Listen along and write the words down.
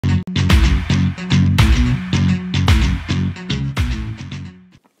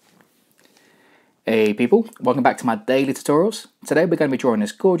Hey people, welcome back to my daily tutorials. Today we're going to be drawing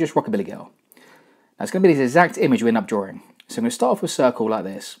this gorgeous rockabilly girl. Now it's going to be this exact image we end up drawing. So I'm going to start off with a circle like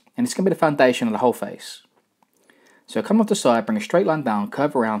this, and it's going to be the foundation of the whole face. So come off the side, bring a straight line down,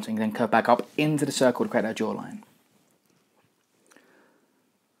 curve around, and then curve back up into the circle to create that jawline.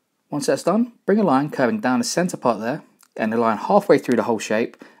 Once that's done, bring a line curving down the centre part there, and a line halfway through the whole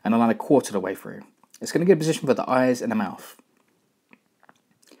shape, and a line a quarter of the way through. It's going to get a position for the eyes and the mouth.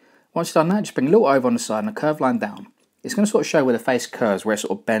 Once you've done that, just bring a little over on the side and a curved line down. It's going to sort of show where the face curves, where it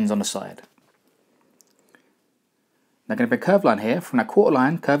sort of bends on the side. Now I'm going to bring a curved line here, from that quarter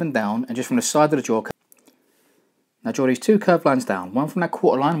line, curving down, and just from the side of the jaw. Now draw these two curved lines down, one from that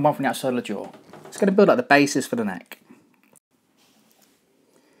quarter line and one from the outside of the jaw. It's going to build up the basis for the neck.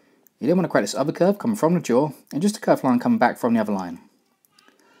 You then want to create this other curve coming from the jaw, and just a curved line coming back from the other line.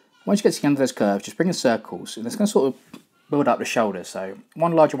 Once you get to the end of those curves, just bring in circles, and it's going to sort of build up the shoulders. So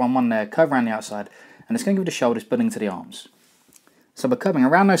one larger one there, curve around the outside, and it's going to give the shoulders building to the arms. So by curving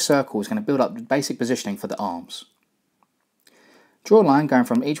around those circles, it's going to build up the basic positioning for the arms. Draw a line going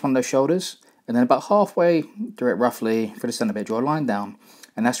from each one of those shoulders, and then about halfway through it, roughly for the centre bit, draw a line down,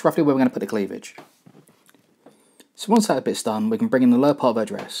 and that's roughly where we're going to put the cleavage. So once that bit's done, we can bring in the lower part of our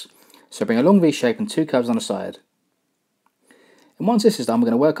dress. So bring a long V shape and two curves on the side. And once this is done, we're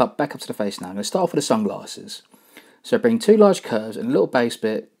going to work back up to the face now. I'm going to start off with the sunglasses. So bring two large curves and a little base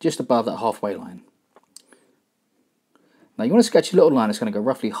bit just above that halfway line. Now you want to sketch a little line that's going to go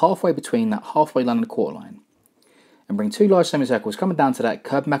roughly halfway between that halfway line and the quarter line. And bring two large semicircles coming down to that,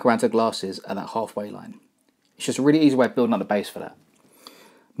 curve back around to the glasses at that halfway line. It's just a really easy way of building up the base for that.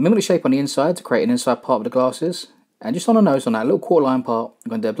 Mimic the shape on the inside to create an inside part of the glasses. And just on the nose, on that little quarter line part, I'm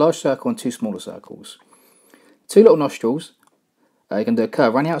going to do a large circle and two smaller circles. Two little nostrils. You can do a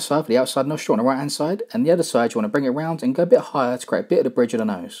curve around the outside for the outside nostril on the right hand side, and the other side you want to bring it around and go a bit higher to create a bit of the bridge of the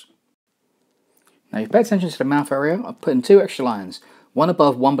nose. Now if you pay attention to the mouth area, I've put in two extra lines, one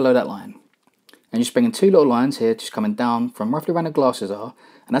above, one below that line. And just bringing two little lines here, just coming down from roughly where the glasses are,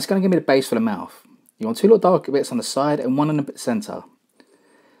 and that's going to give me the base for the mouth. You want two little dark bits on the side and one in the centre.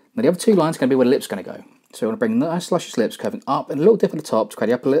 Now the other two lines are going to be where the lips are going to go. So you want to bring nice luscious lips curving up and a little dip at the top to create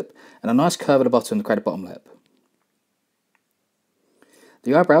the upper lip, and a nice curve at the bottom to create the bottom lip.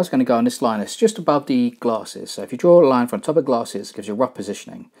 The eyebrow is going to go on this line that's just above the glasses. So if you draw a line from the top of the glasses, it gives you a rough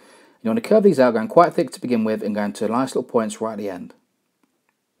positioning. You want to curve these out, going quite thick to begin with and going to nice little points right at the end.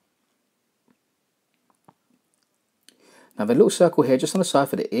 Now I have a little circle here just on the side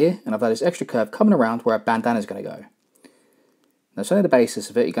for the ear, and I've had this extra curve coming around where a bandana is going to go. Now it's only the basis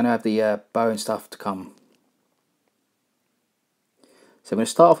of it, you're going to have the bow and stuff to come. So I'm going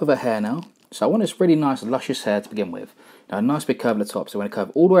to start off with her hair now. So I want this really nice luscious hair to begin with. Now a nice big curve at the top, so we're going to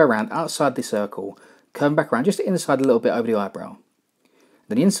curve all the way around outside the circle, curving back around just the inside a little bit over the eyebrow.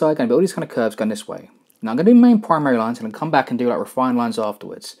 Then the inside going to be all these kind of curves going this way. Now I'm going to do main primary lines and then come back and do like refined lines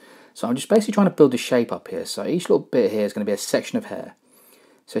afterwards. So I'm just basically trying to build the shape up here. So each little bit here is going to be a section of hair.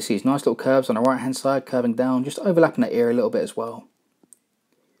 So you see these nice little curves on the right hand side, curving down, just overlapping that ear a little bit as well.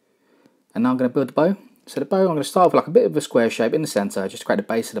 And now I'm going to build the bow. So the bow, I'm going to start with like a bit of a square shape in the centre, just to create the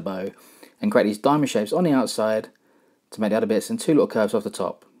base of the bow, and create these diamond shapes on the outside to make the other bits, and two little curves off the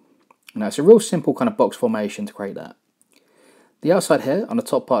top. Now it's a real simple kind of box formation to create that. The outside here, on the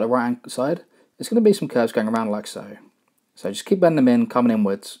top part of the right hand side, there's going to be some curves going around like so. So just keep bending them in, coming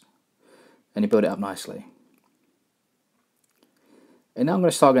inwards, and you build it up nicely. And now I'm going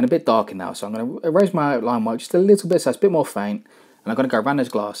to start getting a bit darker now, so I'm going to erase my outline work just a little bit so it's a bit more faint, and I'm going to go around those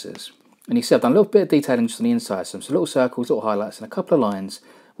glasses. And you see I've done a little bit of detailing just on the inside, so some little circles, little highlights, and a couple of lines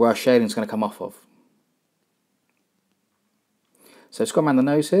where our shading is going to come off of. So just go around the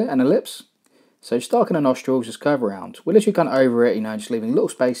nose here and the lips. So just darken the nostrils, just curve around. We're literally going over it, just leaving little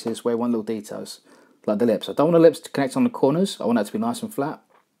spaces where we want little details, like the lips. I don't want the lips to connect on the corners, I want that to be nice and flat.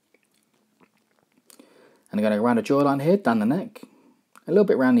 And I'm going to go around the jawline here, down the neck, a little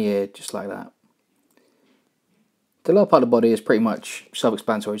bit around the ear, just like that. The lower part of the body is pretty much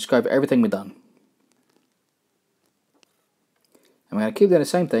self-explanatory, just go over everything we've done. And we're going to keep doing the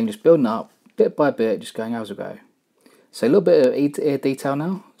same thing, just building up, bit by bit, just going as we go. So a little bit of ear detail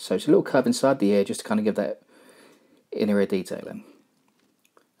now, so it's a little curve inside the ear, just to kind of give that inner ear detailing.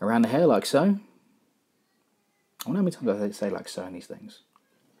 Around the hair, like so. I wonder how many times I say like so in these things.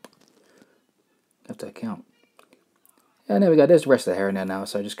 Have to count. And there we go, there's the rest of the hair in there now,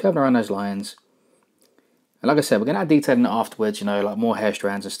 so just curving around those lines. And like I said, we're going to add detailing afterwards, like more hair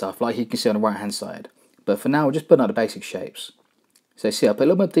strands and stuff, like you can see on the right hand side. But for now, we're just putting out the basic shapes. So you see, I put a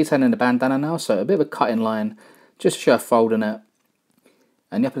little bit of detail in the bandana now, so a bit of a cutting line, just to show a fold in it.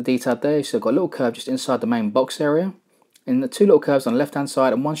 And the upper detail there, so I've got a little curve just inside the main box area. And the two little curves on the left hand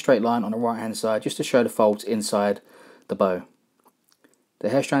side and one straight line on the right hand side, just to show the folds inside the bow. The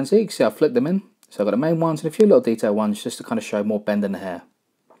hair strands here, you can see I've flipped them in. So I've got the main ones and a few little detail ones just to kind of show more bend in the hair.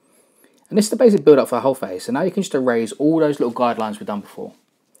 And this is the basic build up for the whole face. So now you can just erase all those little guidelines we've done before.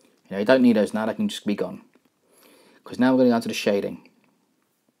 You don't need those now, they can just be gone. Because now we're going to go into the shading.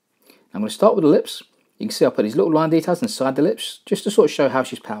 I'm going to start with the lips. You can see I put these little line details inside the lips just to sort of show how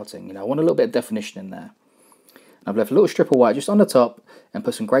she's pouting. I want a little bit of definition in there. I've left a little strip of white just on the top and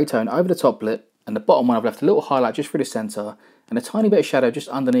put some grey tone over the top lip, and the bottom one I've left a little highlight just through the centre and a tiny bit of shadow just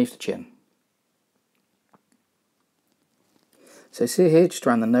underneath the chin. So see here, just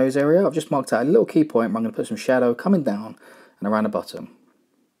around the nose area, I've just marked out a little key point where I'm going to put some shadow coming down and around the bottom.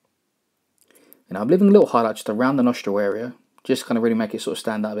 I'm leaving a little highlight just around the nostril area, just kind of really make it sort of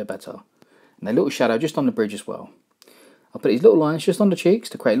stand out a bit better. And a little shadow just on the bridge as well. I'll put these little lines just on the cheeks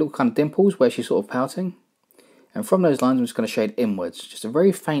to create little kind of dimples where she's sort of pouting. And from those lines I'm just going to shade inwards, just a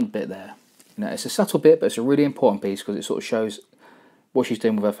very faint bit there. It's a subtle bit, but it's a really important piece because it sort of shows what she's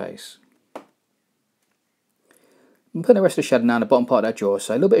doing with her face. I'm putting the rest of the shadow now in the bottom part of that jaw,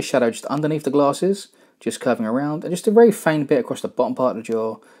 so a little bit of shadow just underneath the glasses, just curving around, and just a very faint bit across the bottom part of the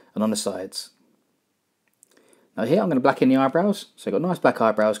jaw and on the sides. Now here I'm going to blacken the eyebrows, so I've got nice black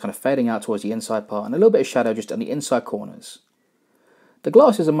eyebrows kind of fading out towards the inside part, and a little bit of shadow just on the inside corners. The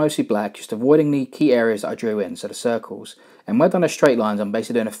glasses are mostly black, just avoiding the key areas that I drew in, so the circles, and where I've done the straight lines I'm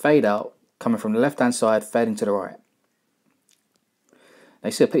basically doing a fade out, coming from the left hand side, fading to the right. Now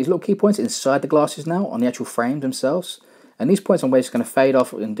you see I put these little key points inside the glasses now, on the actual frames themselves, and these points I'm basically going to fade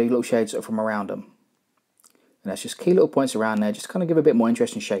off and do little shades from around them. And that's just key little points around there, just kind of give a bit more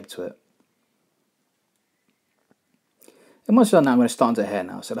interesting shape to it. And once I've done that, I'm going to start into the hair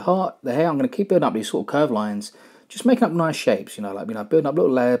now. So the hair, I'm going to keep building up these sort of curved lines, just making up nice shapes, building up little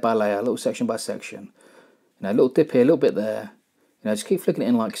layer by layer, little section by section. A little dip here, a little bit there. Just keep flicking it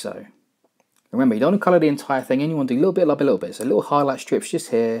in like so. Remember, you don't want to colour the entire thing in, you want to do a little bit by little bit. So little highlight strips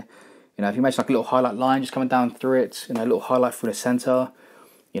just here. If you make like a little highlight line just coming down through it, a little highlight through the centre.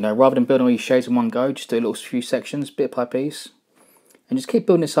 Rather than building all these shades in one go, just do a little few sections, bit by piece. And just keep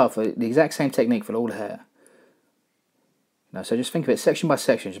building this up for the exact same technique for all the hair. So just think of it section by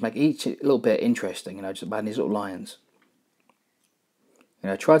section, just make each little bit interesting, just by these little lines.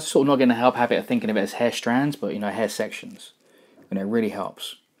 Try to sort of not get in the habit of thinking of it as hair strands, but hair sections. It really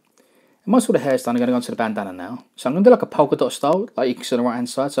helps. And once all the hair's done, I'm going to go on to the bandana now. So I'm going to do like a polka dot style, like you can see on the right hand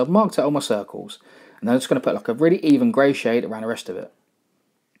side. So I've marked out all my circles. And then I'm just going to put like a really even grey shade around the rest of it.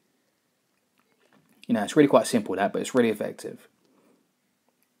 It's really quite simple that, but it's really effective.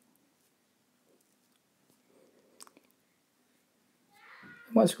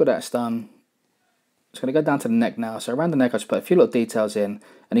 Once we've got that done, just going to go down to the neck now. So around the neck, I'll just put a few little details in.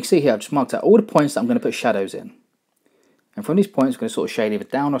 And you can see here, I've just marked out all the points that I'm going to put shadows in. And from these points, I'm going to sort of shade either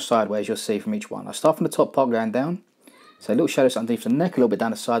down or sideways, you'll see from each one. I'll start from the top part going down. So a little shadows underneath the neck, a little bit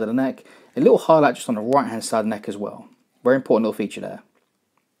down the side of the neck. A little highlight just on the right hand side of the neck as well. Very important little feature there.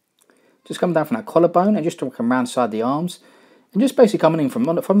 Just coming down from that collarbone and just to come around side the arms. And just basically coming in from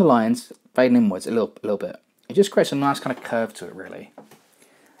the lines, fading inwards a little bit. It just creates a nice kind of curve to it really.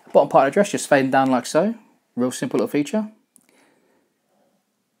 Bottom part of the dress just fading down like so. Real simple little feature.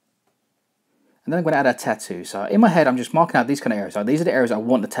 And then I'm going to add a tattoo. So in my head, I'm just marking out these kind of areas. So these are the areas I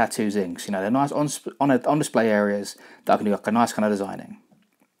want the tattoos in. Because, they're nice on display areas that I can do like a nice kind of designing.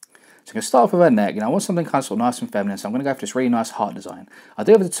 So I'm going to start off with her neck. I want something kind of sort of nice and feminine. So I'm going to go for this really nice heart design. I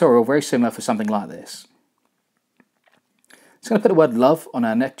do have a tutorial very similar for something like this. Just going to put the word love on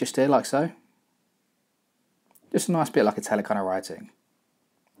her neck just here, like so. Just a nice bit like italic kind of writing.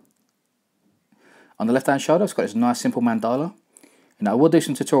 On the left hand shoulder, I've got this nice simple mandala. I will do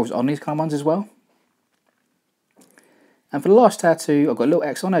some tutorials on these kind of ones as well. And for the last tattoo, I've got a little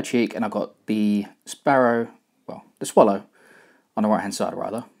X on her cheek, and I've got the sparrow, well, the swallow, on the right hand side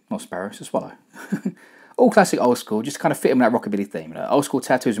rather. Not sparrow, it's a swallow. All classic old school, just to kind of fit in that rockabilly theme. Old school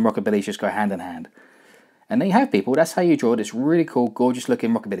tattoos and rockabilly just go hand in hand. And there you have, people. That's how you draw this really cool, gorgeous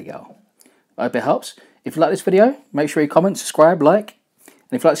looking rockabilly girl. I hope it helps. If you like this video, make sure you comment, subscribe, like.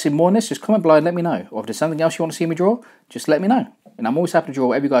 And if you'd like to see more on this, just comment below and let me know. Or if there's something else you want to see me draw, just let me know. And I'm always happy to draw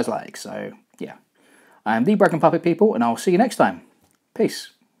whatever you guys like. So, yeah. I am the Broken Puppet, people, and I'll see you next time.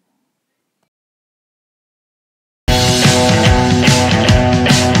 Peace.